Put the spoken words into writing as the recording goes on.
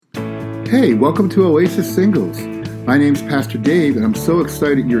Hey, welcome to Oasis Singles. My name's Pastor Dave, and I'm so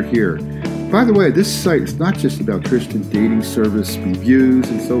excited you're here. By the way, this site is not just about Christian dating service reviews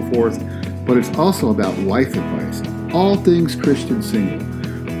and so forth, but it's also about life advice, all things Christian single.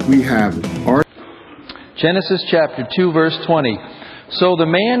 We have our Genesis chapter 2, verse 20. So the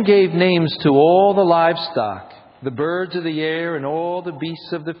man gave names to all the livestock, the birds of the air, and all the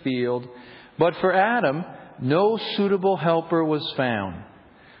beasts of the field. But for Adam, no suitable helper was found.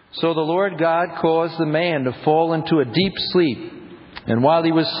 So the Lord God caused the man to fall into a deep sleep. And while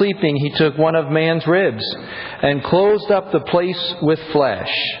he was sleeping, he took one of man's ribs and closed up the place with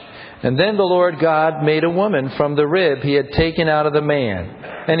flesh. And then the Lord God made a woman from the rib he had taken out of the man,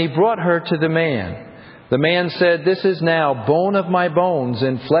 and he brought her to the man. The man said, "This is now bone of my bones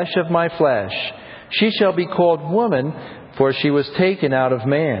and flesh of my flesh. She shall be called woman, for she was taken out of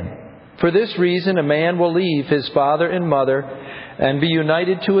man. For this reason a man will leave his father and mother and be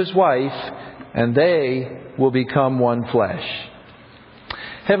united to his wife, and they will become one flesh."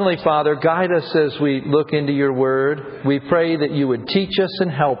 Heavenly Father, guide us as we look into your word. We pray that you would teach us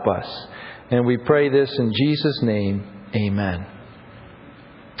and help us. And we pray this in Jesus' name. Amen.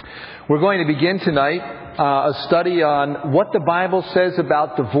 We're going to begin tonight a study on what the Bible says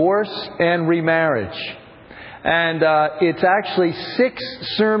about divorce and remarriage. And it's actually 6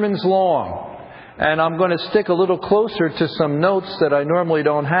 sermons long. And I'm going to stick a little closer to some notes that I normally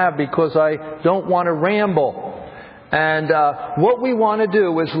don't have because I don't want to ramble. And what we want to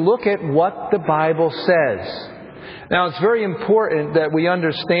do is look at what the Bible says. Now, it's very important that we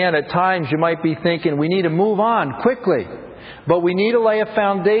understand at times you might be thinking we need to move on quickly. But we need to lay a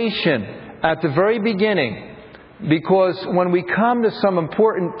foundation at the very beginning. Because when we come to some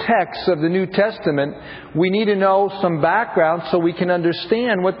important texts of the New Testament, we need to know some background so we can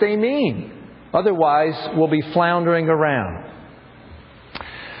understand what they mean. Otherwise, we'll be floundering around.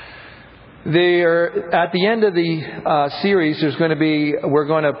 At the end of the series, we're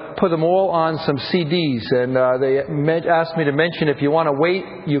going to put them all on some CDs. And they asked me to mention if you want to wait,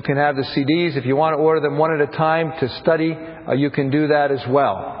 you can have the CDs. If you want to order them one at a time to study, you can do that as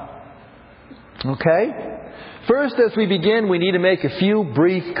well. Okay? First, as we begin, we need to make a few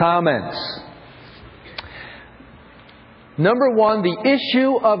brief comments. Number one, the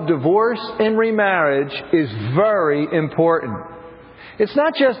issue of divorce and remarriage is very important. It's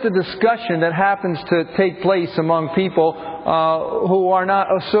not just a discussion that happens to take place among people who are not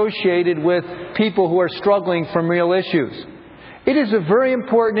associated with people who are struggling from real issues. It is a very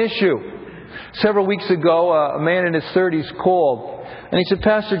important issue. Several weeks ago, a man in his 30s called, and he said,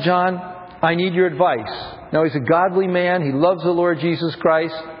 "Pastor John, I need your advice." Now, he's a godly man. He loves the Lord Jesus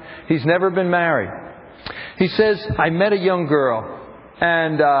Christ. He's never been married. He says, "I met a young girl,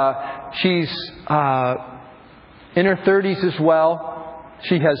 and she's in her 30s as well.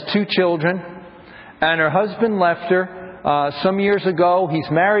 She has 2 children, and her husband left her some years ago. He's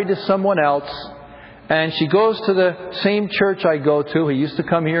married to someone else, and she goes to the same church I go to. He used to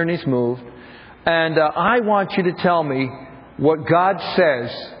come here, and he's moved. And I want you to tell me what God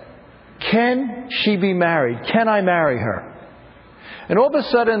says. Can she be married? Can I marry her?" And all of a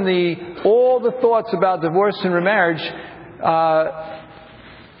sudden, all the thoughts about divorce and remarriage,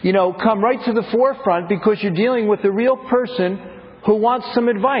 come right to the forefront because you're dealing with a real person who wants some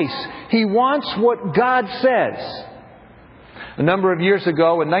advice. He wants what God says. A number of years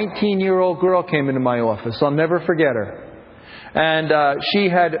ago, a 19-year-old girl came into my office. I'll never forget her. And she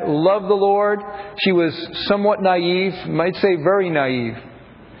had loved the Lord. She was somewhat naive, might say very naive.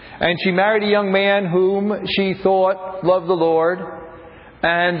 And she married a young man whom she thought loved the Lord.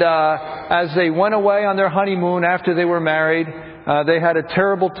 And as they went away on their honeymoon after they were married, they had a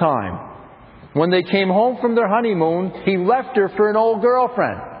terrible time. When they came home from their honeymoon, he left her for an old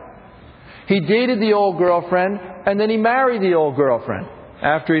girlfriend. He dated the old girlfriend, and then he married the old girlfriend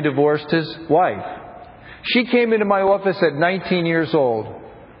after he divorced his wife. She came into my office at 19 years old.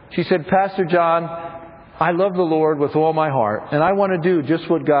 She said, "Pastor John, I love the Lord with all my heart, and I want to do just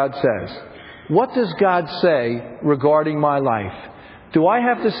what God says. What does God say regarding my life? Do I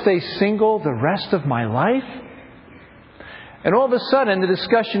have to stay single the rest of my life?" And all of a sudden, the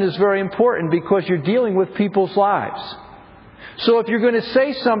discussion is very important because you're dealing with people's lives. So if you're going to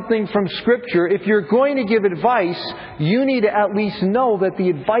say something from Scripture, if you're going to give advice, you need to at least know that the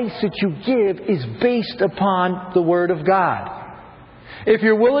advice that you give is based upon the Word of God. If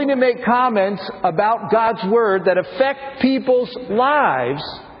you're willing to make comments about God's Word that affect people's lives,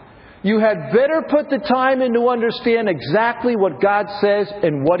 you had better put the time in to understand exactly what God says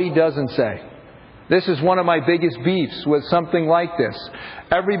and what He doesn't say. This is one of my biggest beefs with something like this.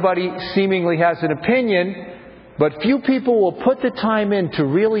 Everybody seemingly has an opinion, But few people will put the time in to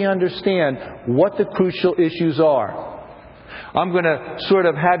really understand what the crucial issues are. I'm going to sort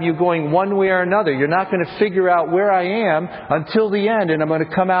of have you going one way or another. You're not going to figure out where I am until the end, and I'm going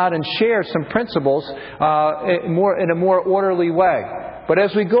to come out and share some principles in a more orderly way. But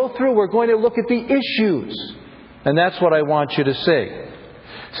as we go through, we're going to look at the issues, and that's what I want you to see.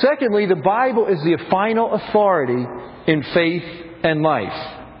 Secondly, the Bible is the final authority in faith and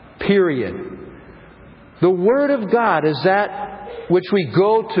life. Period. The Word of God is that which we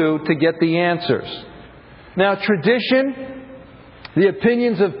go to get the answers. Now, tradition, the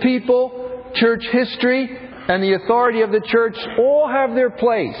opinions of people, church history, and the authority of the church all have their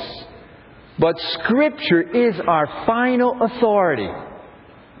place. But Scripture is our final authority.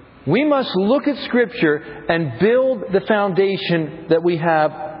 We must look at Scripture and build the foundation that we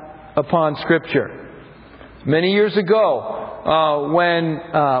have upon Scripture. Many years ago, when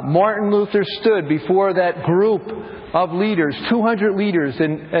Martin Luther stood before that group of leaders, 200 leaders,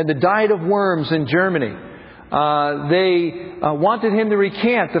 and the Diet of Worms in Germany, they wanted him to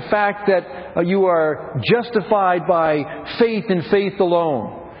recant the fact that you are justified by faith and faith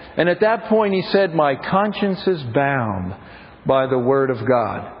alone. And at that point he said, "My conscience is bound by the Word of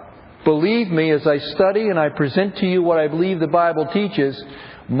God." Believe me, as I study and I present to you what I believe the Bible teaches,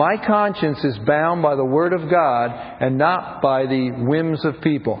 my conscience is bound by the Word of God and not by the whims of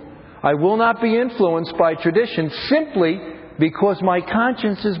people. I will not be influenced by tradition simply because my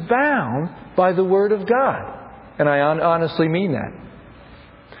conscience is bound by the Word of God. And I honestly mean that.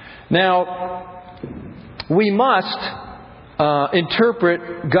 Now, we must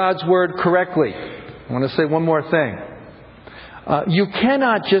interpret God's Word correctly. I want to say one more thing. You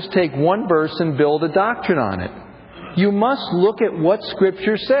cannot just take one verse and build a doctrine on it. You must look at what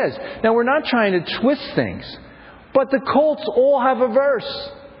Scripture says. Now, we're not trying to twist things, but the cults all have a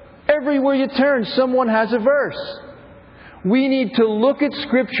verse. Everywhere you turn, someone has a verse. We need to look at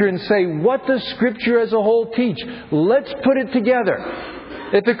Scripture and say, what does Scripture as a whole teach? Let's put it together.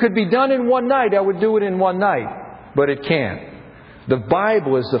 If it could be done in one night, I would do it in one night. But it can't. The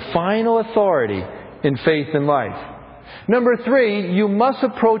Bible is the final authority in faith and life. Number 3, you must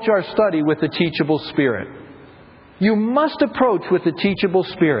approach our study with a teachable spirit. You must approach with a teachable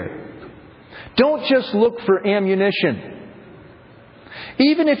spirit. Don't just look for ammunition.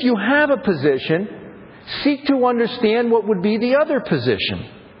 Even if you have a position, seek to understand what would be the other position.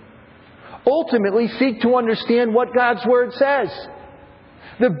 Ultimately, seek to understand what God's Word says.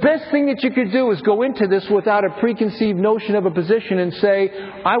 The best thing that you could do is go into this without a preconceived notion of a position and say,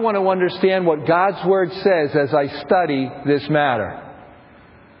 I want to understand what God's Word says as I study this matter.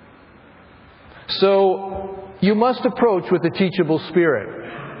 So, you must approach with a teachable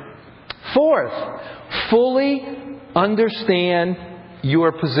spirit. 4th, fully understand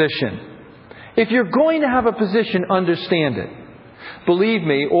your position. If you're going to have a position, understand it. Believe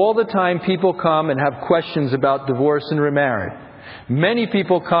me, all the time people come and have questions about divorce and remarriage. Many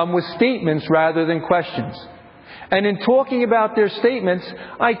people come with statements rather than questions. And in talking about their statements,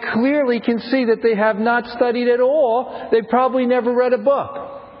 I clearly can see that they have not studied at all. They've probably never read a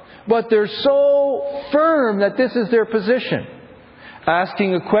book. But they're so firm that this is their position.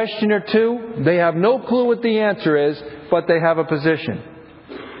 Asking a question or two, they have no clue what the answer is, but they have a position.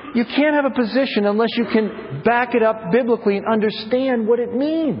 You can't have a position unless you can back it up biblically and understand what it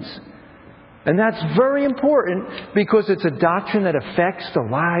means. And that's very important because it's a doctrine that affects the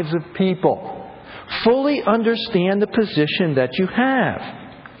lives of people. Fully understand the position that you have.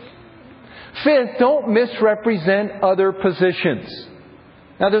 5th, don't misrepresent other positions.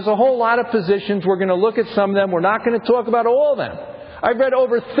 Now, there's a whole lot of positions. We're going to look at some of them. We're not going to talk about all of them. I've read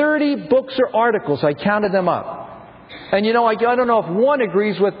over 30 books or articles. I counted them up. And you know, I don't know if one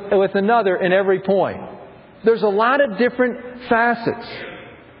agrees with another in every point. There's a lot of different facets.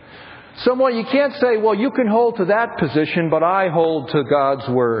 Someone, you can't say, well, you can hold to that position, but I hold to God's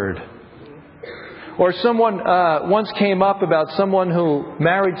Word. Or someone once came up about someone who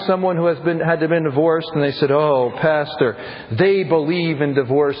married someone who had been divorced, and they said, oh, Pastor, they believe in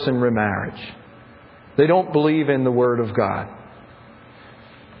divorce and remarriage. They don't believe in the Word of God.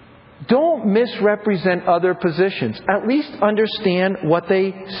 Don't misrepresent other positions. At least understand what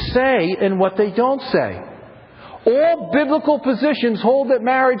they say and what they don't say. All biblical positions hold that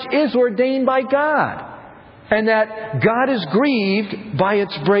marriage is ordained by God and that God is grieved by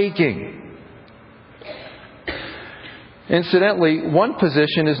its breaking. Incidentally, one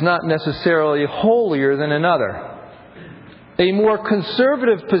position is not necessarily holier than another. A more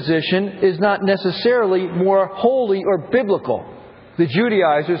conservative position is not necessarily more holy or biblical. The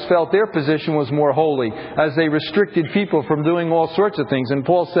Judaizers felt their position was more holy as they restricted people from doing all sorts of things. And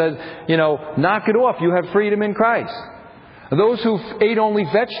Paul said, knock it off. You have freedom in Christ. Those who ate only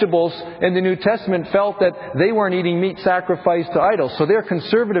vegetables in the New Testament felt that they weren't eating meat sacrificed to idols. So their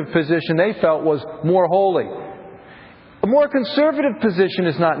conservative position, they felt, was more holy. A more conservative position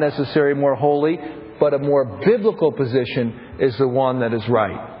is not necessarily more holy, but a more biblical position is the one that is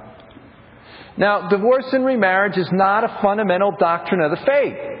right. Now, divorce and remarriage is not a fundamental doctrine of the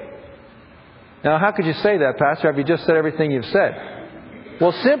faith. Now, how could you say that, Pastor, have you just said everything you've said?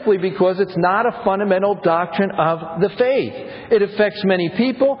 Well, simply because it's not a fundamental doctrine of the faith. It affects many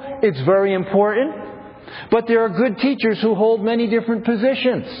people. It's very important. But there are good teachers who hold many different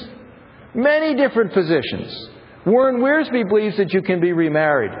positions. Many different positions. Warren Wiersbe believes that you can be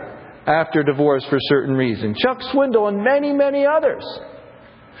remarried after divorce for certain reasons. Chuck Swindoll and many, many others.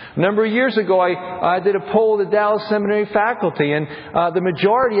 A number of years ago, I did a poll of the Dallas Seminary faculty, and the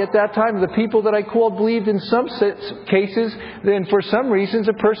majority at that time of the people that I called believed in some cases that for some reasons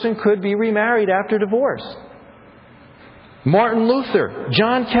a person could be remarried after divorce. Martin Luther,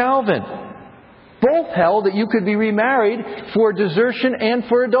 John Calvin, both held that you could be remarried for desertion and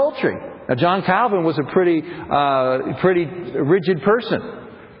for adultery. Now, John Calvin was a pretty rigid person.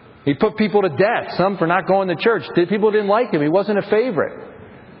 He put people to death, some for not going to church. People didn't like him. He wasn't a favorite.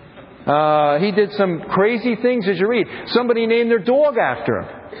 He did some crazy things as you read. Somebody named their dog after him.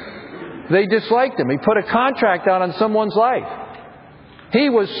 They disliked him. He put a contract out on someone's life. He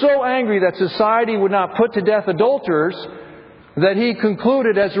was so angry that society would not put to death adulterers that he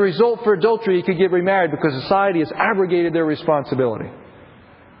concluded as a result for adultery he could get remarried because society has abrogated their responsibility.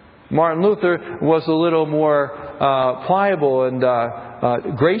 Martin Luther was a little more pliable and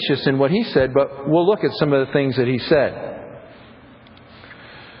gracious in what he said, but we'll look at some of the things that he said.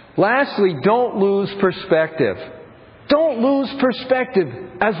 Lastly, don't lose perspective. Don't lose perspective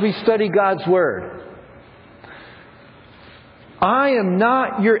as we study God's Word. I am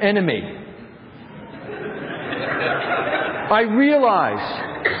not your enemy. I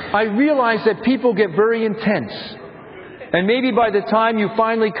realize that people get very intense. And maybe by the time you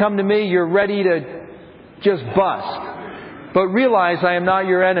finally come to me, you're ready to just bust. But realize I am not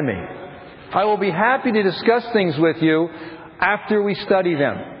your enemy. I will be happy to discuss things with you after we study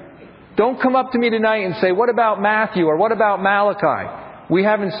them. Don't come up to me tonight and say, what about Matthew or what about Malachi? We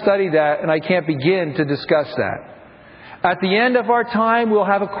haven't studied that and I can't begin to discuss that. At the end of our time, we'll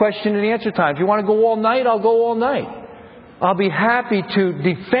have a question and answer time. If you want to go all night, I'll go all night. I'll be happy to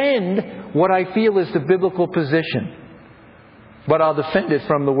defend what I feel is the biblical position. But I'll defend it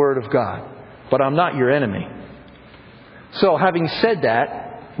from the Word of God. But I'm not your enemy. So, having said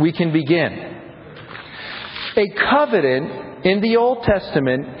that, we can begin. A covenant in the Old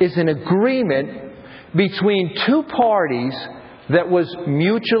Testament is an agreement between two parties that was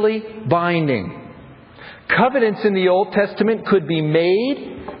mutually binding. Covenants in the Old Testament could be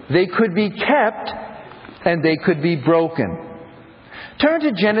made, they could be kept, and they could be broken. Turn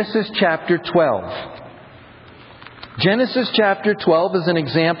to Genesis chapter 12. Genesis chapter 12 is an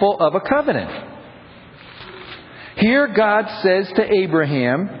example of a covenant. Here God says to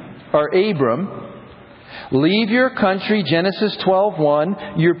Abram, leave your country, Genesis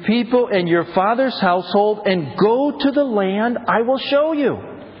 12:1, your people and your father's household, and go to the land I will show you.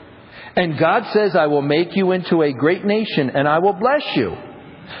 And God says, I will make you into a great nation, and I will bless you.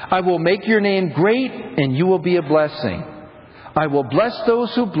 I will make your name great, and you will be a blessing. I will bless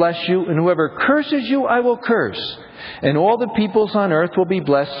those who bless you, and whoever curses you, I will curse. And all the peoples on earth will be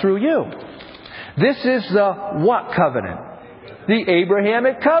blessed through you. This is the what covenant? The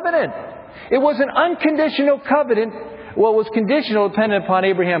Abrahamic covenant. It was an unconditional covenant. Well, it was conditional, dependent upon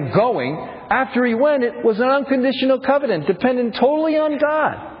Abraham going. After he went, it was an unconditional covenant, dependent totally on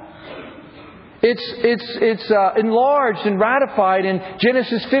God. It's enlarged and ratified in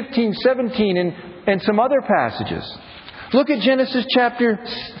Genesis 15, 17, and some other passages. Look at Genesis chapter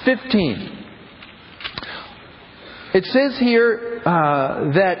 15. It says here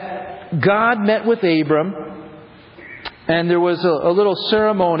that God met with Abram, and there was a little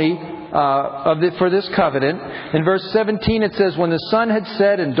ceremony for this covenant. In verse 17 it says, when the sun had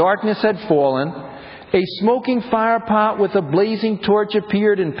set and darkness had fallen, a smoking firepot with a blazing torch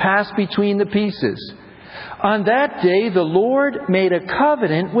appeared and passed between the pieces. On that day the Lord made a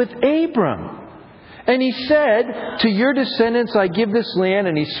covenant with Abram. And He said, to your descendants I give this land,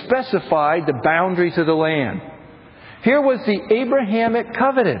 and He specified the boundaries of the land. Here was the Abrahamic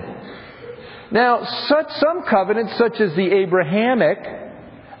covenant. Now, some covenants, such as the Abrahamic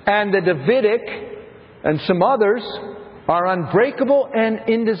and the Davidic and some others, are unbreakable and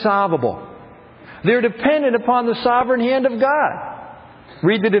indissoluble. They're dependent upon the sovereign hand of God.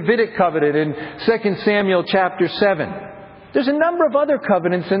 Read the Davidic covenant in 2 Samuel chapter 7. There's a number of other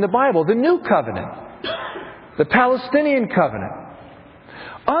covenants in the Bible. The New Covenant, the Palestinian covenant.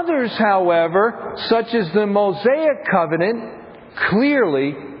 Others, however, such as the Mosaic covenant,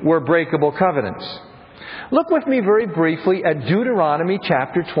 clearly were breakable covenants. Look with me very briefly at Deuteronomy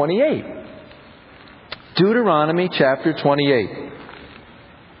chapter 28. Deuteronomy chapter 28.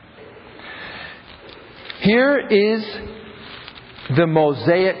 Here is the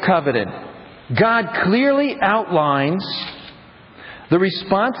Mosaic covenant. God clearly outlines the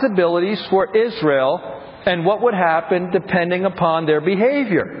responsibilities for Israel and what would happen depending upon their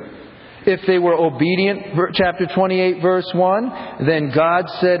behavior. If they were obedient, chapter 28, verse 1, then God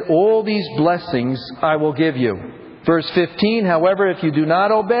said, all these blessings I will give you. Verse 15, however, if you do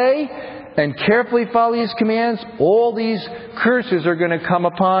not obey and carefully follow these commands, all these curses are going to come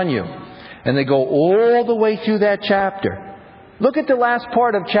upon you. And they go all the way through that chapter. Look at the last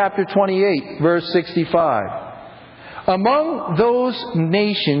part of chapter 28, verse 65. Among those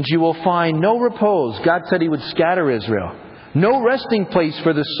nations you will find no repose. God said He would scatter Israel. No resting place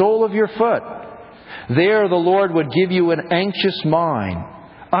for the sole of your foot. There the Lord would give you an anxious mind,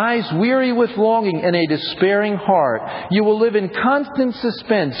 eyes weary with longing, and a despairing heart. You will live in constant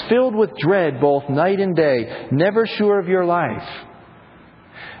suspense, filled with dread both night and day, never sure of your life.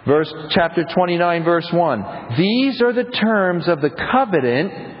 Chapter 29, verse 1. These are the terms of the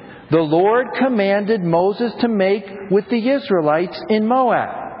covenant the Lord commanded Moses to make with the Israelites in Moab,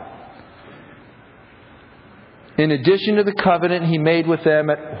 in addition to the covenant He made with them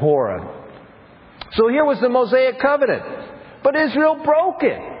at Horeb. So here was the Mosaic covenant. But Israel broke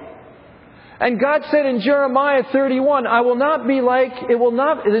it. And God said in Jeremiah 31, I will not be like,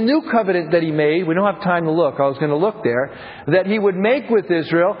 the new covenant that He made, we don't have time to look, I was going to look there, that He would make with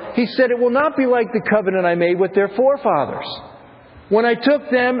Israel, He said it will not be like the covenant I made with their forefathers, when I took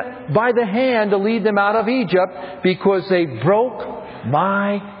them by the hand to lead them out of Egypt, because they broke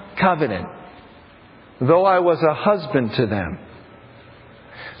my covenant, though I was a husband to them.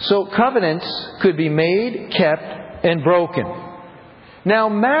 So covenants could be made, kept, and broken. Now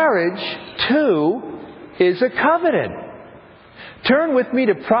marriage, too, is a covenant. Turn with me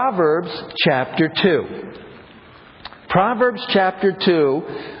to Proverbs chapter 2. Proverbs chapter 2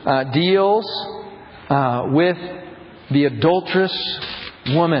 deals with the adulterous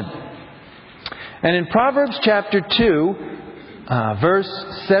woman. And in Proverbs chapter 2, verse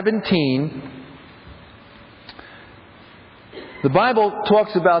 17, the Bible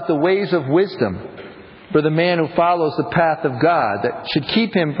talks about the ways of wisdom for the man who follows the path of God, that should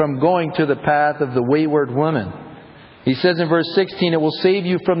keep him from going to the path of the wayward woman. He says in verse 16, it will save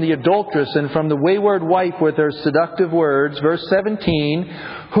you from the adulteress and from the wayward wife with her seductive words. Verse 17,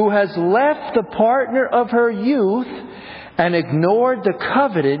 who has left the partner of her youth and ignored the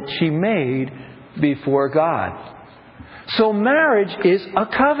covenant she made before God. So marriage is a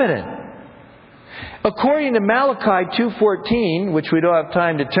covenant. According to Malachi 2:14, which we don't have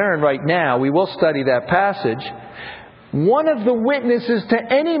time to turn right now, we will study that passage. One of the witnesses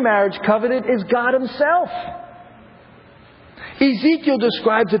to any marriage covenant is God Himself. Ezekiel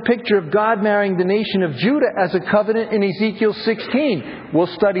describes a picture of God marrying the nation of Judah as a covenant in Ezekiel 16. We'll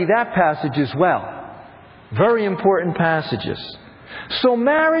study that passage as well. Very important passages. So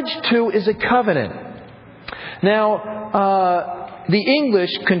marriage too is a covenant. Now,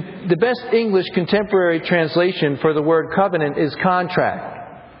 the best English contemporary translation for the word covenant is contract.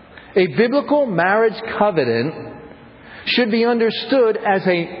 A biblical marriage covenant should be understood as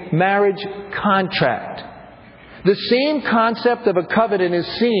a marriage contract. The same concept of a covenant is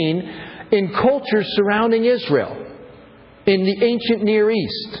seen in cultures surrounding Israel, in the ancient Near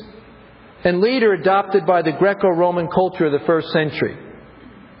East, and later adopted by the Greco-Roman culture of the first century,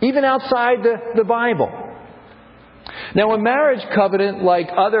 even outside the Bible. Now, a marriage covenant, like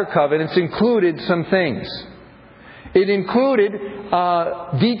other covenants, included some things. It included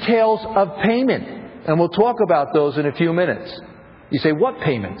details of payment, and we'll talk about those in a few minutes. You say, what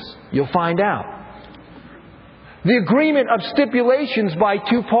payments? You'll find out. The agreement of stipulations by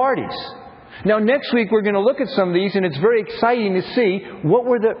two parties. Now, next week we're going to look at some of these, and it's very exciting to see what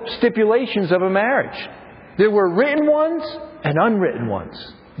were the stipulations of a marriage. There were written ones and unwritten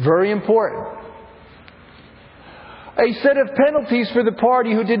ones. Very important. A set of penalties for the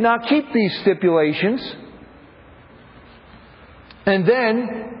party who did not keep these stipulations. And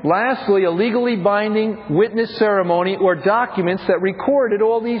then, lastly, a legally binding witness ceremony or documents that recorded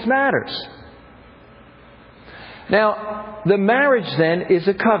all these matters. Now, the marriage then is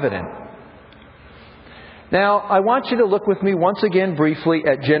a covenant. Now, I want you to look with me once again briefly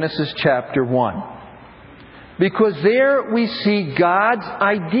at Genesis chapter 1. because there we see God's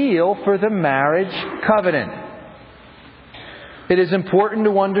ideal for the marriage covenant. It is important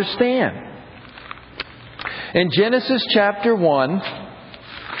to understand. In Genesis chapter 1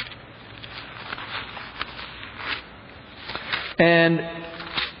 and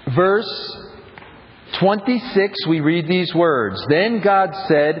verse 26, we read these words. Then God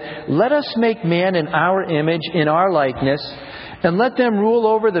said, "Let us make man in our image, in our likeness, and let them rule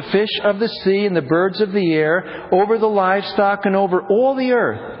over the fish of the sea and the birds of the air, over the livestock and over all the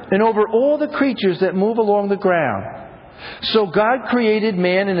earth, and over all the creatures that move along the ground." So God created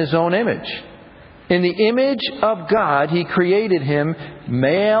man in His own image. In the image of God He created him,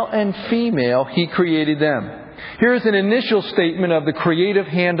 male and female He created them. Here's an initial statement of the creative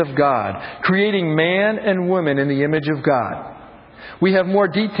hand of God, creating man and woman in the image of God. We have more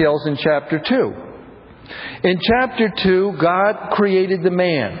details in chapter 2. In chapter 2, God created the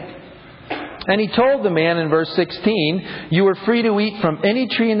man. And He told the man in verse 16, "You are free to eat from any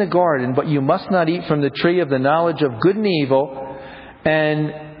tree in the garden, but you must not eat from the tree of the knowledge of good and evil,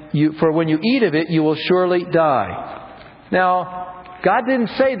 for when you eat of it, you will surely die." Now, God didn't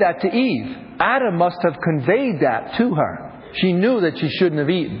say that to Eve. Adam must have conveyed that to her. She knew that she shouldn't have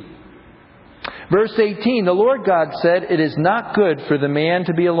eaten. Verse 18, "The Lord God said, 'It is not good for the man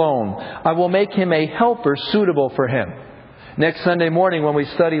to be alone. I will make him a helper suitable for him.'" Next Sunday morning when we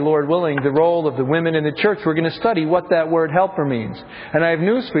study, Lord willing, the role of the women in the church, we're going to study what that word helper means. And I have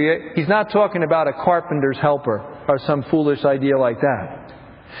news for you. He's not talking about a carpenter's helper or some foolish idea like that.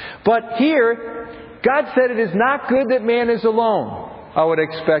 But here, God said it is not good that man is alone. I would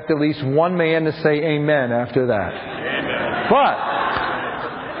expect at least one man to say amen after that. Amen. But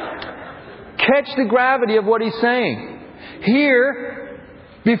catch the gravity of what He's saying. Here,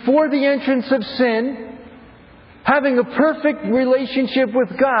 before the entrance of sin, having a perfect relationship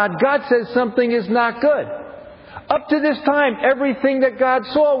with God, God says something is not good. Up to this time, everything that God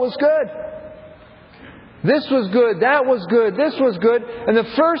saw was good. This was good, that was good, this was good. And the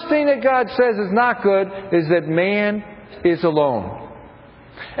first thing that God says is not good is that man is alone.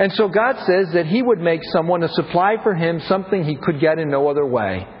 And so God says that He would make someone to supply for him something he could get in no other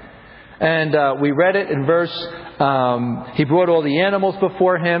way. And we read it in verse, He brought all the animals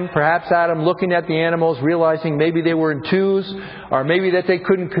before him. Perhaps Adam, looking at the animals, realizing maybe they were in twos, or maybe that they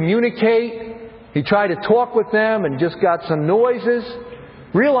couldn't communicate. He tried to talk with them and just got some noises.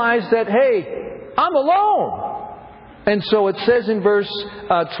 Realized that, hey, I'm alone. And so it says in verse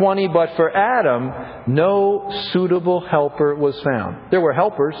 20, "But for Adam, no suitable helper was found." There were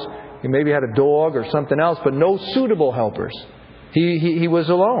helpers. He maybe had a dog or something else, but no suitable helpers. He was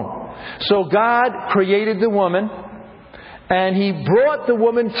alone. So God created the woman, and He brought the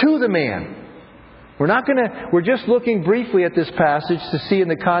woman to the man. We're just looking briefly at this passage to see in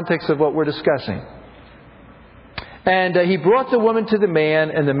the context of what we're discussing. And He brought the woman to the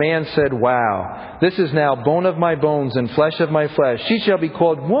man, and the man said, "Wow, this is now bone of my bones and flesh of my flesh. She shall be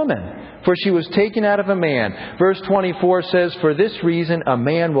called woman, for she was taken out of a man." Verse 24 says, "For this reason a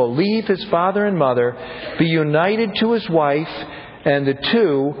man will leave his father and mother, be united to his wife, and the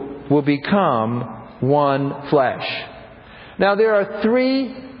two will become one flesh." Now there are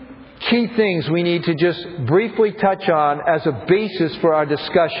three key things we need to just briefly touch on as a basis for our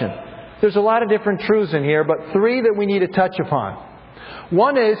discussion. There's a lot of different truths in here, but three that we need to touch upon.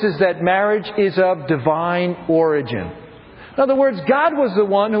 One is that marriage is of divine origin. In other words, God was the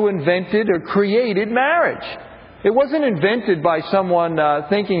one who invented or created marriage. It wasn't invented by someone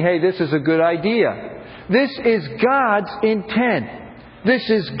thinking, hey, this is a good idea. This is God's intent. This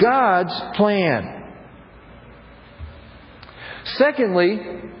is God's plan. Secondly,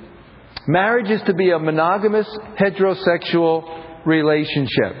 marriage is to be a monogamous, heterosexual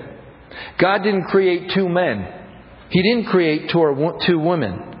relationship. God didn't create two men. He didn't create two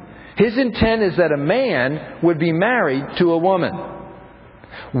women. His intent is that a man would be married to a woman.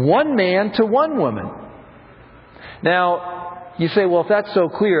 One man to one woman. Now, you say, well, if that's so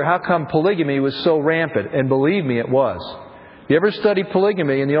clear, how come polygamy was so rampant? And believe me, it was. You ever study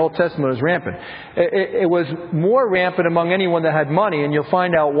polygamy in the Old Testament? It was rampant. It was more rampant among anyone that had money, and you'll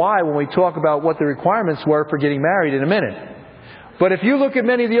find out why when we talk about what the requirements were for getting married in a minute. But if you look at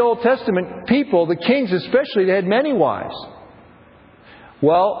many of the Old Testament people, the kings especially, they had many wives.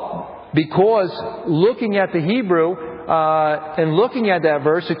 Well, because looking at the Hebrew and looking at that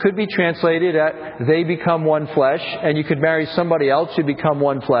verse, it could be translated that they become one flesh, and you could marry somebody else, you become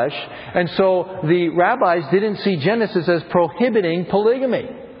one flesh. And so the rabbis didn't see Genesis as prohibiting polygamy.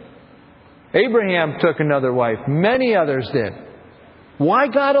 Abraham took another wife. Many others did. Why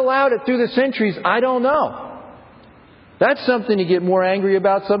God allowed it through the centuries, I don't know. That's something to get more angry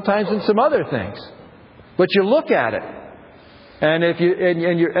about sometimes than some other things. But you look at it, and if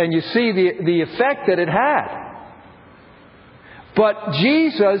you see the effect that it had. But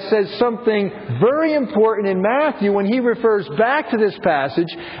Jesus says something very important in Matthew when He refers back to this passage,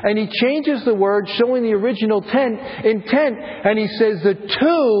 and He changes the word, showing the original intent, and He says the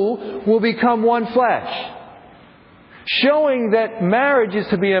two will become one flesh. Showing that marriage is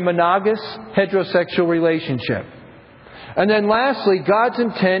to be a monogamous, heterosexual relationship. And then lastly, God's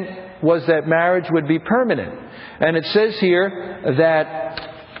intent was that marriage would be permanent. And it says here that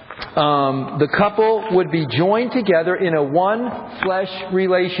the couple would be joined together in a one-flesh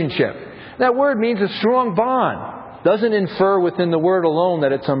relationship. That word means a strong bond. Doesn't infer within the word alone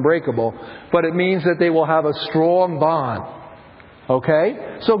that it's unbreakable, but it means that they will have a strong bond.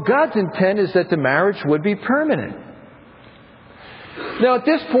 Okay? So God's intent is that the marriage would be permanent. Now at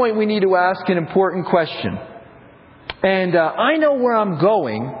this point we need to ask an important question. And I know where I'm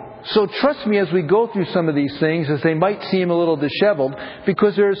going, so trust me as we go through some of these things, as they might seem a little disheveled,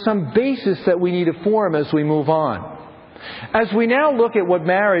 because there is some basis that we need to form as we move on. As we now look at what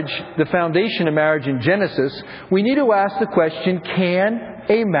marriage, the foundation of marriage in Genesis, we need to ask the question, can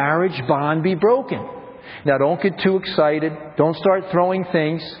a marriage bond be broken? Now don't get too excited. Don't start throwing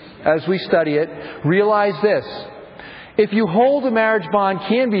things as we study it. Realize this. If you hold a marriage bond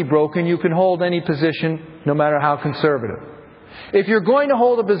can be broken, you can hold any position, no matter how conservative. If you're going to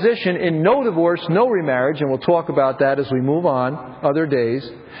hold a position in no divorce, no remarriage, and we'll talk about that as we move on other days,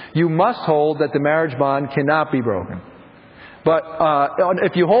 you must hold that the marriage bond cannot be broken. But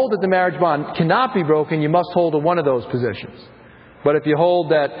if you hold that the marriage bond cannot be broken, you must hold to one of those positions. But if you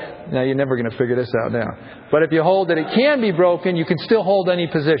hold that, now you're never going to figure this out now. But if you hold that it can be broken, you can still hold any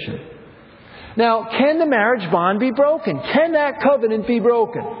position. Now, can the marriage bond be broken? Can that covenant be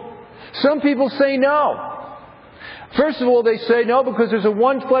broken? Some people say no. First of all, they say no because there's a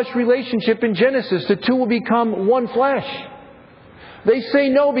one-flesh relationship in Genesis. The two will become one flesh. They say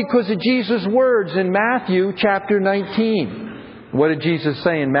no because of Jesus' words in Matthew chapter 19. What did Jesus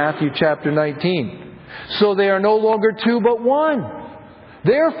say in Matthew chapter 19? So they are no longer two but one.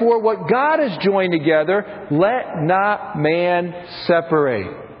 Therefore, what God has joined together, let not man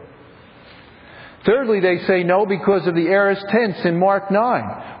separate. Thirdly, they say no because of the aorist tense in Mark 9.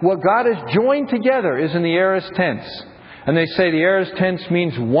 What God has joined together is in the aorist tense. And they say the aorist tense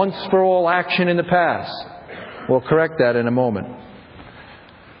means once for all action in the past. We'll correct that in a moment.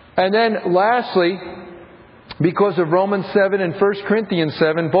 And then lastly, because of Romans 7 and 1 Corinthians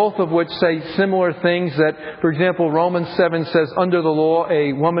 7, both of which say similar things that, for example, Romans 7 says, under the law,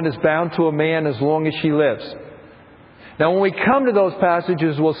 a woman is bound to a man as long as she lives. Now, when we come to those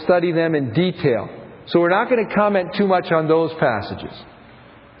passages, we'll study them in detail. So we're not going to comment too much on those passages.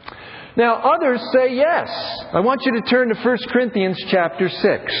 Now, others say yes. I want you to turn to 1 Corinthians chapter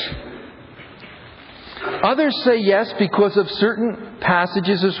 6. Others say yes because of certain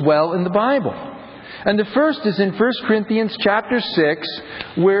passages as well in the Bible. And the first is in 1 Corinthians chapter 6,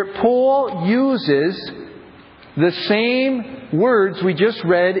 where Paul uses the same words we just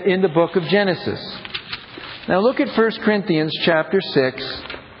read in the book of Genesis. Now look at 1 Corinthians chapter 6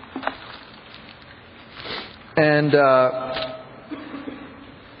 and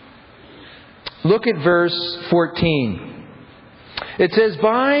look at verse 14. It says,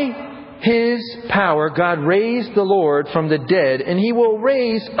 by His power God raised the Lord from the dead, and He will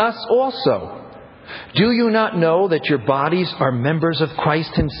raise us also. Do you not know that your bodies are members of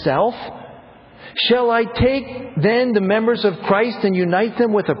Christ Himself? Shall I take then the members of Christ and unite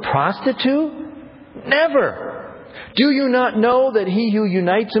them with a prostitute? Never! Do you not know that he who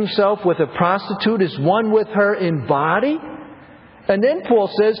unites himself with a prostitute is one with her in body? And then Paul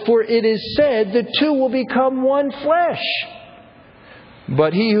says, for it is said, the two will become one flesh.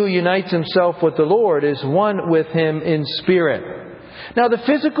 But he who unites himself with the Lord is one with Him in spirit. Now, the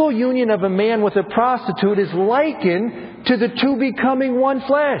physical union of a man with a prostitute is likened to the two becoming one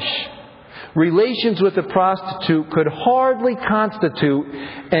flesh. Relations with a prostitute could hardly constitute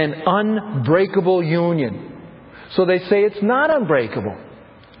an unbreakable union. So they say it's not unbreakable.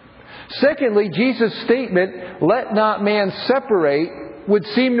 Secondly, Jesus' statement, let not man separate, would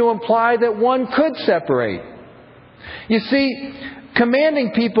seem to imply that one could separate. You see,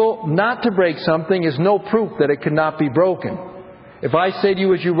 commanding people not to break something is no proof that it cannot be broken. If I say to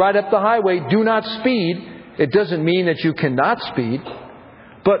you as you ride up the highway, do not speed, it doesn't mean that you cannot speed,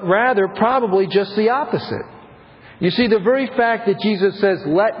 but rather probably just the opposite. You see, the very fact that Jesus says,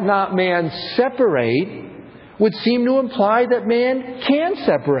 let not man separate, would seem to imply that man can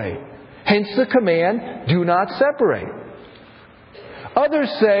separate. Hence the command, do not separate. Others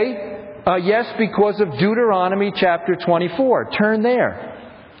say, yes, because of Deuteronomy chapter 24. Turn there.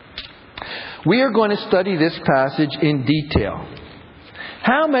 We are going to study this passage in detail.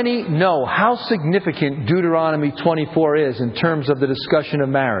 How many know how significant Deuteronomy 24 is in terms of the discussion of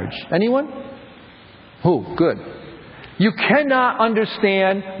marriage? Anyone? Who? Good. You cannot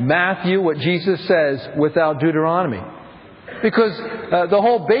understand Matthew, what Jesus says, without Deuteronomy. Because the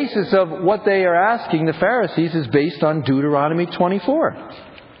whole basis of what they are asking the Pharisees is based on Deuteronomy 24.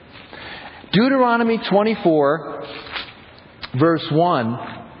 Deuteronomy 24, verse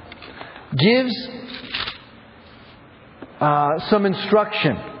 1, gives some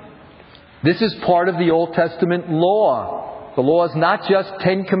instruction. This is part of the Old Testament law. The law is not just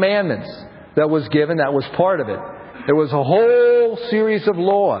 10 commandments that was given. That was part of it. There was a whole series of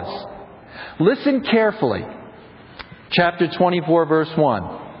laws. Listen carefully. Chapter 24, verse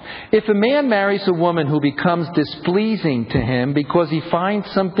 1. If a man marries a woman who becomes displeasing to him because he finds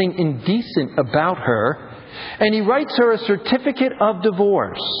something indecent about her, and he writes her a certificate of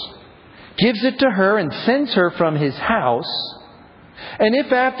divorce, gives it to her and sends her from his house, and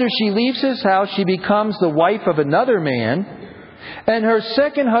if after she leaves his house she becomes the wife of another man, and her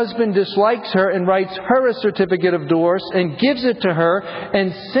second husband dislikes her and writes her a certificate of divorce and gives it to her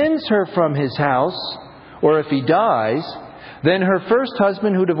and sends her from his house, or if he dies, then her first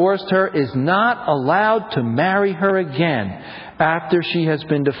husband who divorced her is not allowed to marry her again after she has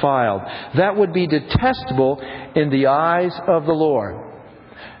been defiled. That would be detestable in the eyes of the Lord.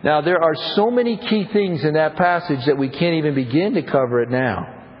 Now, there are so many key things in that passage that we can't even begin to cover it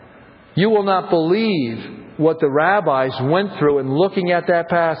now. You will not believe what the rabbis went through in looking at that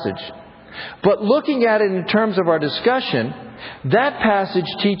passage. But looking at it in terms of our discussion, that passage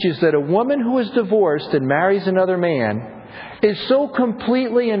teaches that a woman who is divorced and marries another man is so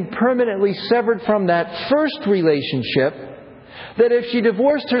completely and permanently severed from that first relationship that if she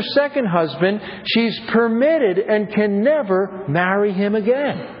divorced her second husband, she's permitted and can never marry him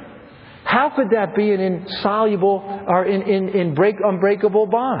again. How could that be an insoluble or unbreakable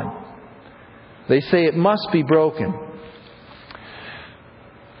bond? They say it must be broken.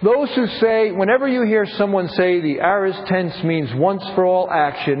 Those who say, whenever you hear someone say the aorist tense means once for all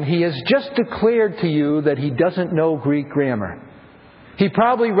action, he has just declared to you that he doesn't know Greek grammar. He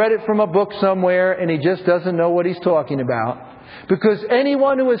probably read it from a book somewhere and he just doesn't know what he's talking about. Because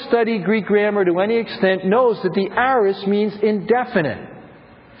anyone who has studied Greek grammar to any extent knows that the aorist means indefinite.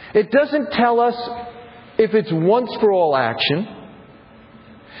 It doesn't tell us if it's once for all action.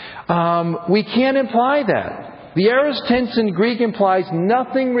 We can't imply that. The aorist tense in Greek implies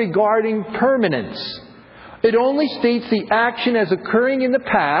nothing regarding permanence. It only states the action as occurring in the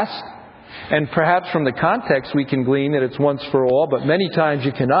past, and perhaps from the context we can glean that it's once for all, but many times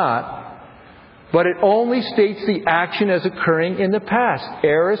you cannot. But it only states the action as occurring in the past.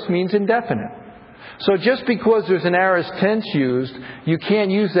 Aorist means indefinite. So just because there's an aorist tense used, you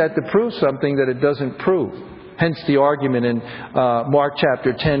can't use that to prove something that it doesn't prove. Hence the argument in Mark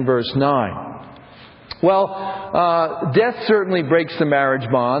chapter 10, verse 9. Well, death certainly breaks the marriage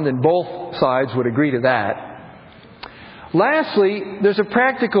bond, and both sides would agree to that. Lastly, there's a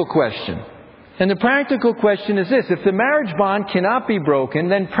practical question. And the practical question is this. If the marriage bond cannot be broken,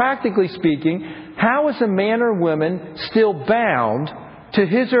 then practically speaking, how is a man or woman still bound to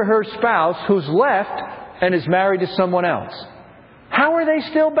his or her spouse who's left and is married to someone else? How are they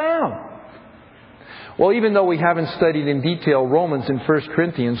still bound? Well, even though we haven't studied in detail Romans and 1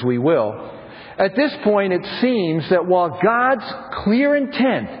 Corinthians, we will. At this point, it seems that while God's clear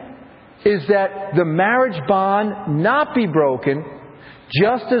intent is that the marriage bond not be broken,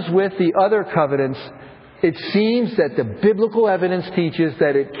 just as with the other covenants, it seems that the biblical evidence teaches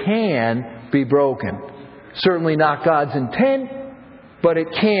that it can be broken. Certainly not God's intent, but it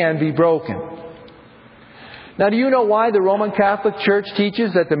can be broken. Now, do you know why the Roman Catholic Church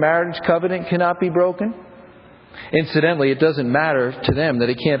teaches that the marriage covenant cannot be broken? Incidentally, it doesn't matter to them that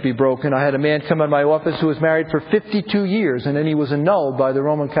it can't be broken. I had a man come in my office who was married for 52 years and then he was annulled by the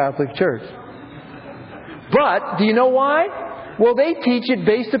Roman Catholic Church. But, do you know why? Well, they teach it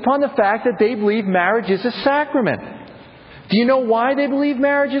based upon the fact that they believe marriage is a sacrament. Do you know why they believe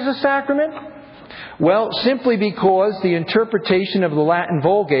marriage is a sacrament? Well, simply because the interpretation of the Latin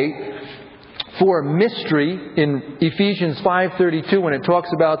Vulgate for mystery in Ephesians 5:32, when it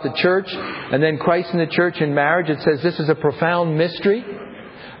talks about the church and then Christ in the church and marriage, it says this is a profound mystery.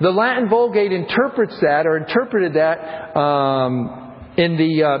 The Latin Vulgate interprets that, or interpreted that in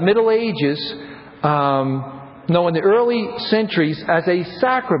the Middle Ages, in the early centuries, as a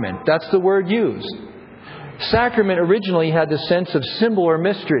sacrament. That's the word used. Sacrament originally had the sense of symbol or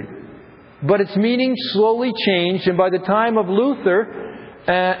mystery, but its meaning slowly changed, and by the time of Luther,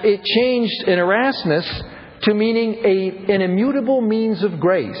 it changed in Erasmus to meaning an immutable means of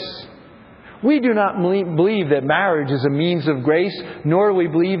grace. We do not believe that marriage is a means of grace, nor do we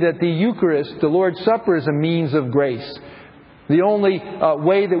believe that the Eucharist, the Lord's Supper, is a means of grace. The only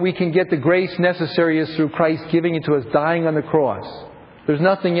way that we can get the grace necessary is through Christ giving it to us, dying on the cross. There's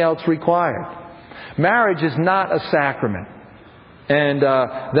nothing else required. Marriage is not a sacrament. And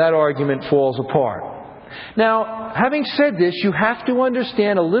that argument falls apart. Now, having said this, you have to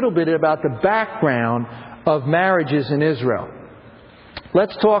understand a little bit about the background of marriages in Israel.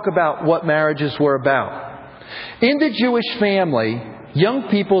 Let's talk about what marriages were about. In the Jewish family, young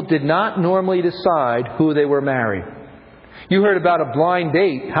people did not normally decide who they were married. You heard about a blind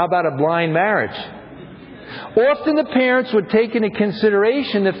date. How about a blind marriage? Often the parents would take into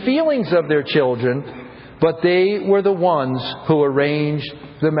consideration the feelings of their children, but they were the ones who arranged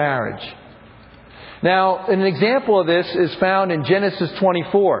the marriage. Now, an example of this is found in Genesis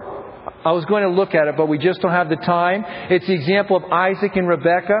 24. I was going to look at it, but we just don't have the time. It's the example of Isaac and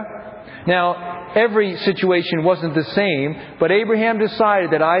Rebekah. Now, every situation wasn't the same, but Abraham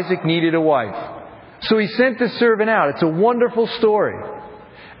decided that Isaac needed a wife. So he sent the servant out. It's a wonderful story.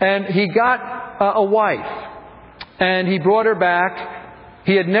 And he got a wife. And he brought her back.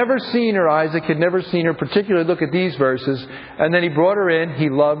 He had never seen her. Isaac had never seen her. Particularly look at these verses. And then he brought her in. He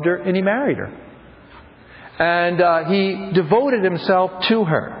loved her. And he married her. And he devoted himself to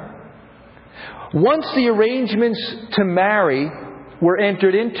her. Once the arrangements to marry were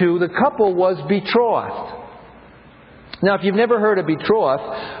entered into, the couple was betrothed. Now, if you've never heard of betrothed,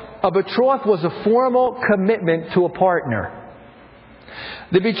 a betroth was a formal commitment to a partner.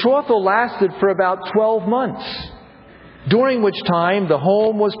 The betrothal lasted for about 12 months, during which time the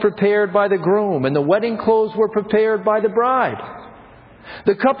home was prepared by the groom and the wedding clothes were prepared by the bride.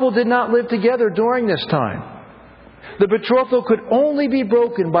 The couple did not live together during this time. The betrothal could only be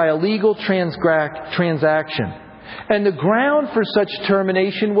broken by a legal transaction. And the ground for such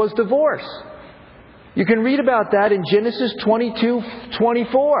termination was divorce. You can read about that in Genesis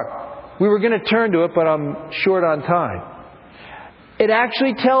 22:24. We were going to turn to it, but I'm short on time. It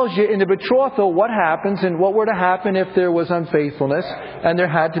actually tells you in the betrothal what happens and what were to happen if there was unfaithfulness and there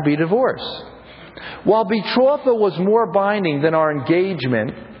had to be divorce. While betrothal was more binding than our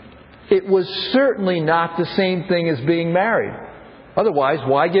engagement, it was certainly not the same thing as being married. Otherwise,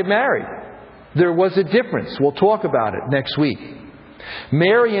 why get married? There was a difference. We'll talk about it next week.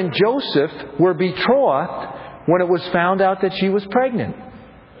 Mary and Joseph were betrothed when it was found out that she was pregnant.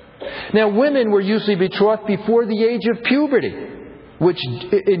 Now, women were usually betrothed before the age of puberty, which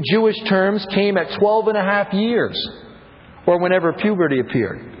in Jewish terms came at 12 and a half years, or whenever puberty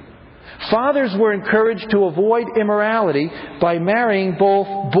appeared. Fathers were encouraged to avoid immorality by marrying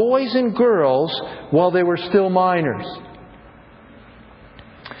both boys and girls while they were still minors.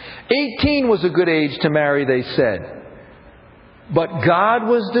 18 was a good age to marry, they said. But God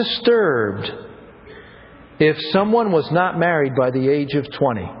was disturbed if someone was not married by the age of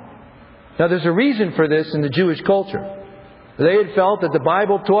 20. Now, there's a reason for this in the Jewish culture. They had felt that the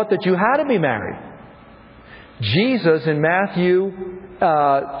Bible taught that you had to be married. Jesus in Matthew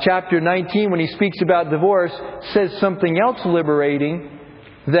chapter 19, when he speaks about divorce, says something else liberating,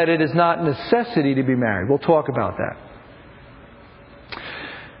 that it is not necessity to be married. We'll talk about that.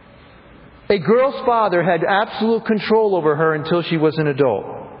 A girl's father had absolute control over her until she was an adult.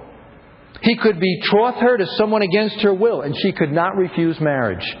 He could betroth her to someone against her will, and she could not refuse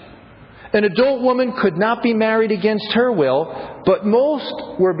marriage. An adult woman could not be married against her will, but most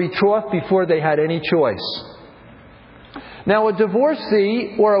were betrothed before they had any choice. Now, a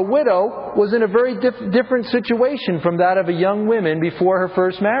divorcee or a widow was in a very different situation from that of a young woman before her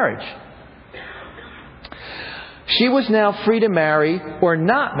first marriage. She was now free to marry or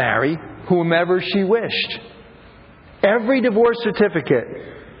not marry whomever she wished. Every divorce certificate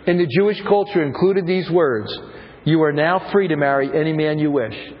in the Jewish culture included these words: "You are now free to marry any man you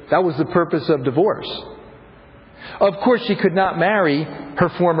wish." That was the purpose of divorce. Of course, she could not marry her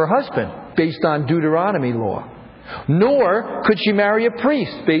former husband based on Deuteronomy law. Nor could she marry a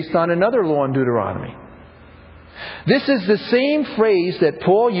priest based on another law in Deuteronomy. This is the same phrase that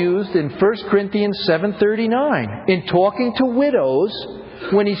Paul used in 1 Corinthians 7:39 in talking to widows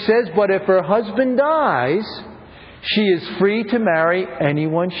when he says, "But if her husband dies, she is free to marry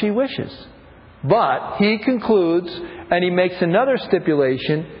anyone she wishes." But he concludes, and he makes another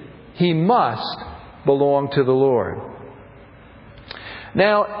stipulation: he must belong to the Lord.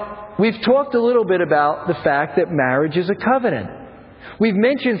 Now, we've talked a little bit about the fact that marriage is a covenant. We've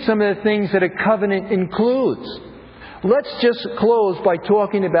mentioned some of the things that a covenant includes. Let's just close by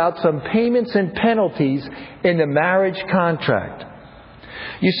talking about some payments and penalties in the marriage contract.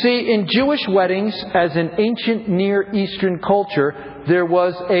 You see, in Jewish weddings, as in ancient Near Eastern culture, there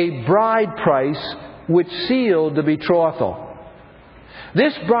was a bride price which sealed the betrothal.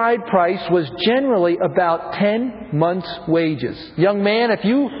 This bride price was generally about 10 months' wages. Young man, if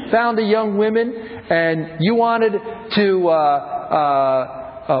you found a young woman and you wanted to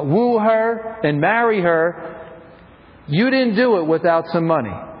woo her and marry her, you didn't do it without some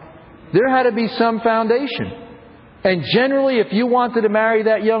money. There had to be some foundation. And generally, if you wanted to marry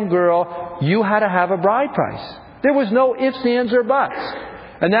that young girl, you had to have a bride price. There was no ifs, ands, or buts.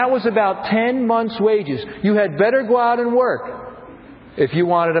 And that was about 10 months' wages. You had better go out and work if you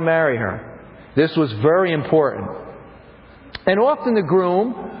wanted to marry her. This was very important. And often the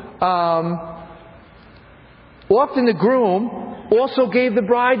groom also gave the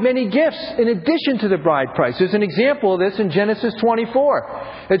bride many gifts in addition to the bride price. There's an example of this in Genesis 24.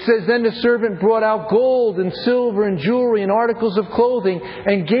 It says, "Then the servant brought out gold and silver and jewelry and articles of clothing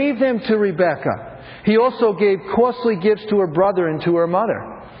and gave them to Rebekah. He also gave costly gifts to her brother and to her mother."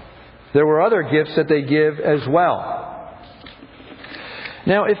 There were other gifts that they give as well.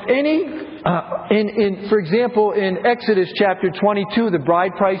 Now, if any, for example, in Exodus chapter 22, the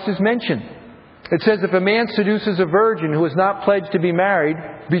bride price is mentioned. It says if a man seduces a virgin who is not pledged to be married,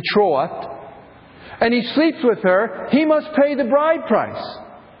 betrothed, and he sleeps with her, he must pay the bride price.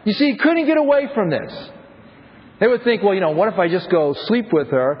 You see, he couldn't get away from this. They would think, well, what if I just go sleep with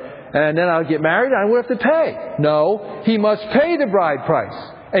her and then I'll get married and I won't have to pay? No, he must pay the bride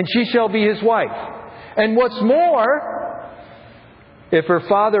price, and she shall be his wife. And what's more, if her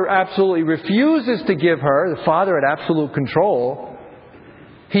father absolutely refuses to give her, the father had absolute control,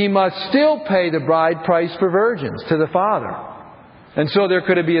 he must still pay the bride price for virgins to the father. And so there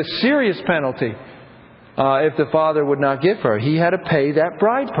could be a serious penalty if the father would not give her. He had to pay that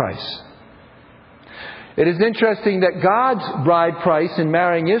bride price. It is interesting that God's bride price in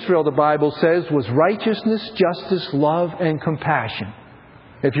marrying Israel, the Bible says, was righteousness, justice, love, and compassion.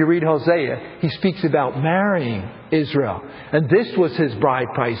 If you read Hosea, he speaks about marrying Israel. And this was his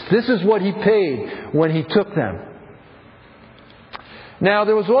bride price. This is what he paid when he took them. Now,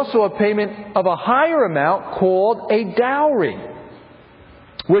 there was also a payment of a higher amount called a dowry,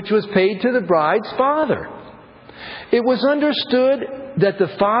 which was paid to the bride's father. It was understood that the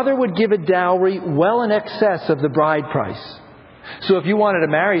father would give a dowry well in excess of the bride price. So if you wanted to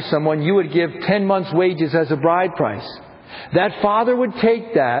marry someone, you would give 10 months' wages as a bride price. That father would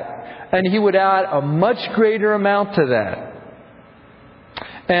take that, and he would add a much greater amount to that.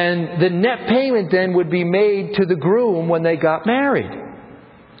 And the net payment then would be made to the groom when they got married.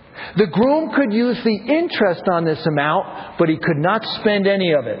 The groom could use the interest on this amount, but he could not spend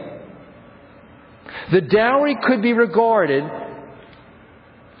any of it. The dowry could be regarded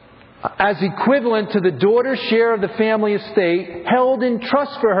as equivalent to the daughter's share of the family estate held in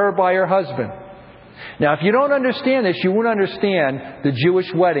trust for her by her husband. Now, if you don't understand this, you won't understand the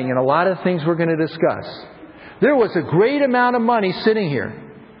Jewish wedding and a lot of things we're going to discuss. There was a great amount of money sitting here.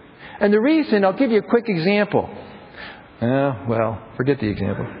 And the reason, I'll give you a quick example. Forget the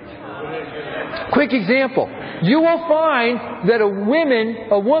example. Quick example. You will find that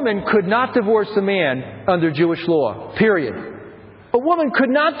a woman could not divorce a man under Jewish law. Period. A woman could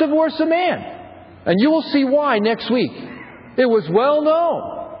not divorce a man. And you will see why next week. It was well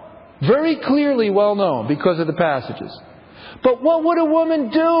known. Very clearly well known because of the passages. But what would a woman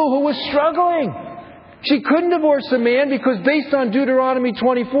do who was struggling? She couldn't divorce a man because based on Deuteronomy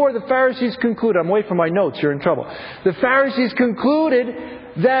 24, the Pharisees concluded, I'm away from my notes, you're in trouble. The Pharisees concluded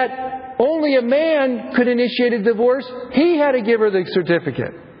that only a man could initiate a divorce. He had to give her the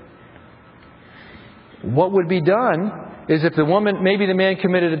certificate. What would be done is if the woman, maybe the man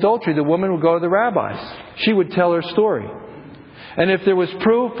committed adultery, the woman would go to the rabbis. She would tell her story. And if there was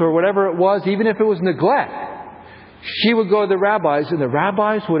proof or whatever it was, even if it was neglect, she would go to the rabbis and the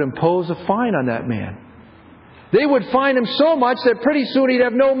rabbis would impose a fine on that man. They would fine him so much that pretty soon he'd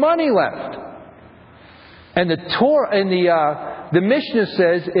have no money left. And the Torah and the Mishnah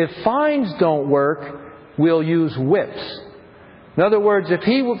says if fines don't work, we'll use whips. In other words, if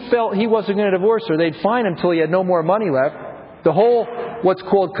he felt he wasn't going to divorce her, they'd fine him till he had no more money left. The whole, what's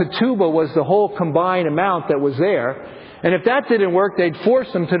called ketubah, was the whole combined amount that was there. And if that didn't work, they'd force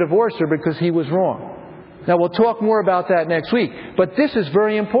him to divorce her because he was wrong. Now, we'll talk more about that next week. But this is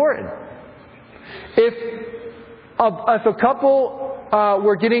very important. If a couple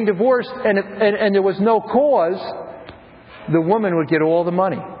were getting divorced and there was no cause, the woman would get all the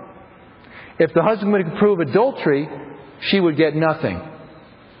money. If the husband would prove adultery, she would get nothing.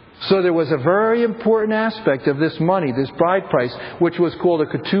 So there was a very important aspect of this money, this bride price, which was called a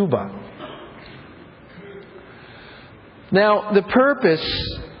ketubah. Now, the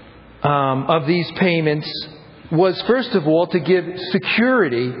purpose of these payments was, first of all, to give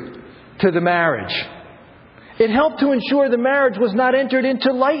security to the marriage. It helped to ensure the marriage was not entered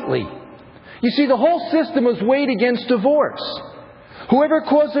into lightly. You see, the whole system was weighed against divorce. Whoever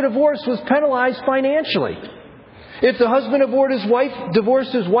caused the divorce was penalized financially. If the husband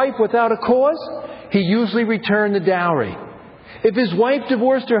divorced his wife without a cause, he usually returned the dowry. If his wife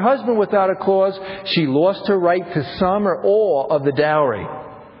divorced her husband without a cause, she lost her right to some or all of the dowry.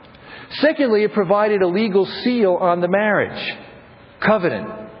 Secondly, it provided a legal seal on the marriage, covenant.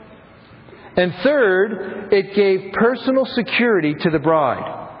 And third, it gave personal security to the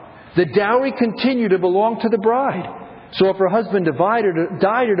bride. The dowry continued to belong to the bride. So if her husband died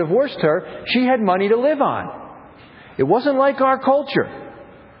or divorced her, she had money to live on. It wasn't like our culture.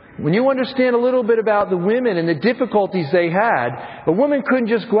 When you understand a little bit about the women and the difficulties they had, a woman couldn't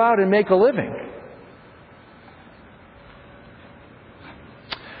just go out and make a living.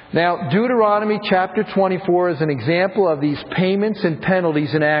 Now, Deuteronomy chapter 24 is an example of these payments and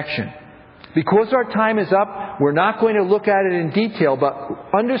penalties in action. Because our time is up, we're not going to look at it in detail, but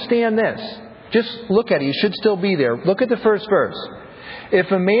understand this. Just look at it. You should still be there. Look at the first verse. If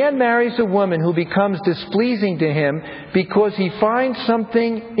a man marries a woman who becomes displeasing to him because he finds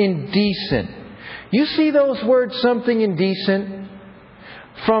something indecent. You see those words, something indecent?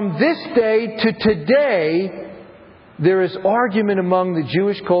 From this day to today, there is argument among the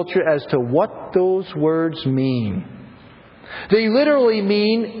Jewish culture as to what those words mean. They literally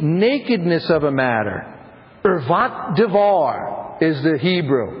mean nakedness of a matter. Ervat devar is the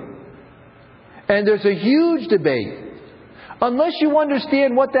Hebrew. And there's a huge debate. Unless you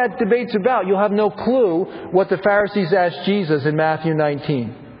understand what that debate's about, you'll have no clue what the Pharisees asked Jesus in Matthew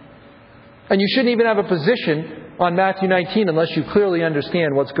 19. And you shouldn't even have a position on Matthew 19 unless you clearly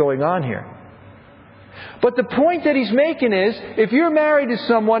understand what's going on here. But the point that he's making is, if you're married to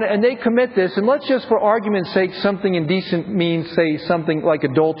someone and they commit this, and let's just for argument's sake, something indecent means, say, something like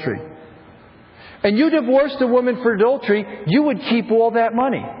adultery. And you divorced a woman for adultery, you would keep all that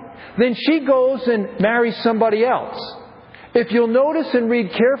money. Then she goes and marries somebody else. If you'll notice and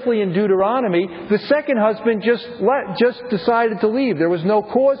read carefully in Deuteronomy, the second husband just decided to leave. There was no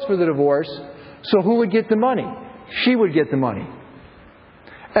cause for the divorce. So who would get the money? She would get the money.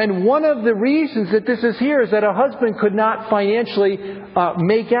 And one of the reasons that this is here is that a husband could not financially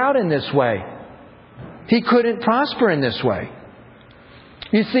make out in this way. He couldn't prosper in this way.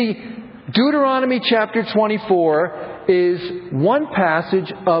 You see, Deuteronomy chapter 24 is one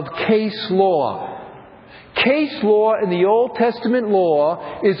passage of case law. Case law in the Old Testament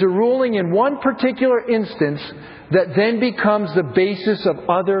law is a ruling in one particular instance that then becomes the basis of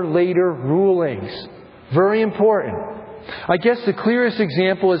other later rulings. Very important. I guess the clearest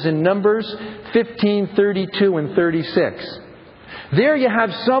example is in Numbers 15:32 and 36. There you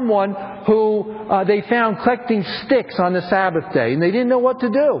have someone who they found collecting sticks on the Sabbath day, and they didn't know what to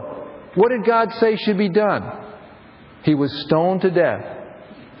do. What did God say should be done? He was stoned to death.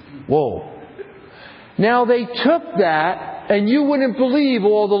 Whoa. Now they took that, and you wouldn't believe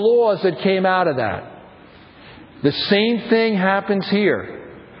all the laws that came out of that. The same thing happens here.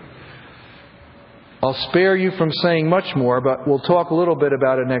 I'll spare you from saying much more, but we'll talk a little bit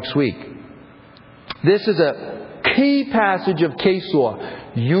about it next week. This is a key passage of case law.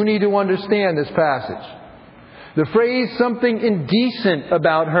 You need to understand this passage. The phrase, something indecent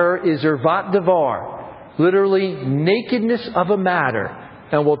about her, is ervat devar, literally nakedness of a matter.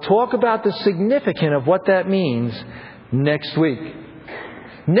 And we'll talk about the significance of what that means next week.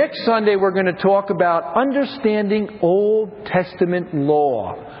 Next Sunday, we're going to talk about understanding Old Testament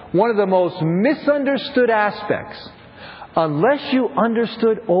law. One of the most misunderstood aspects. Unless you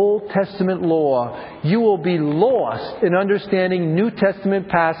understood Old Testament law, you will be lost in understanding New Testament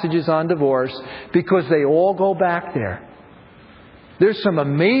passages on divorce because they all go back there. There's some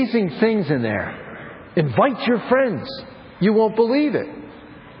amazing things in there. Invite your friends. You won't believe it.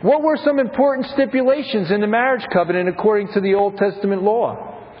 What were some important stipulations in the marriage covenant according to the Old Testament law?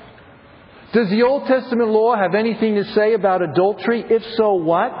 Does the Old Testament law have anything to say about adultery? If so,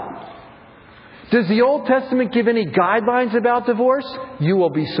 what? Does the Old Testament give any guidelines about divorce? You will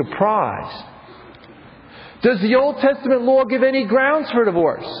be surprised. Does the Old Testament law give any grounds for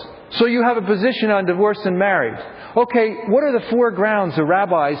divorce? So you have a position on divorce and marriage. Okay, what are the 4 grounds the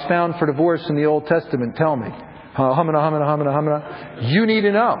rabbis found for divorce in the Old Testament? Tell me. You need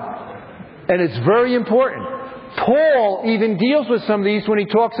to know. And it's very important. Paul even deals with some of these when he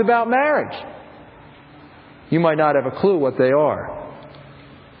talks about marriage. You might not have a clue what they are.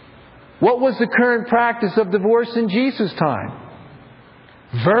 What was the current practice of divorce in Jesus' time?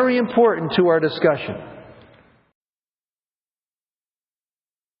 Very important to our discussion.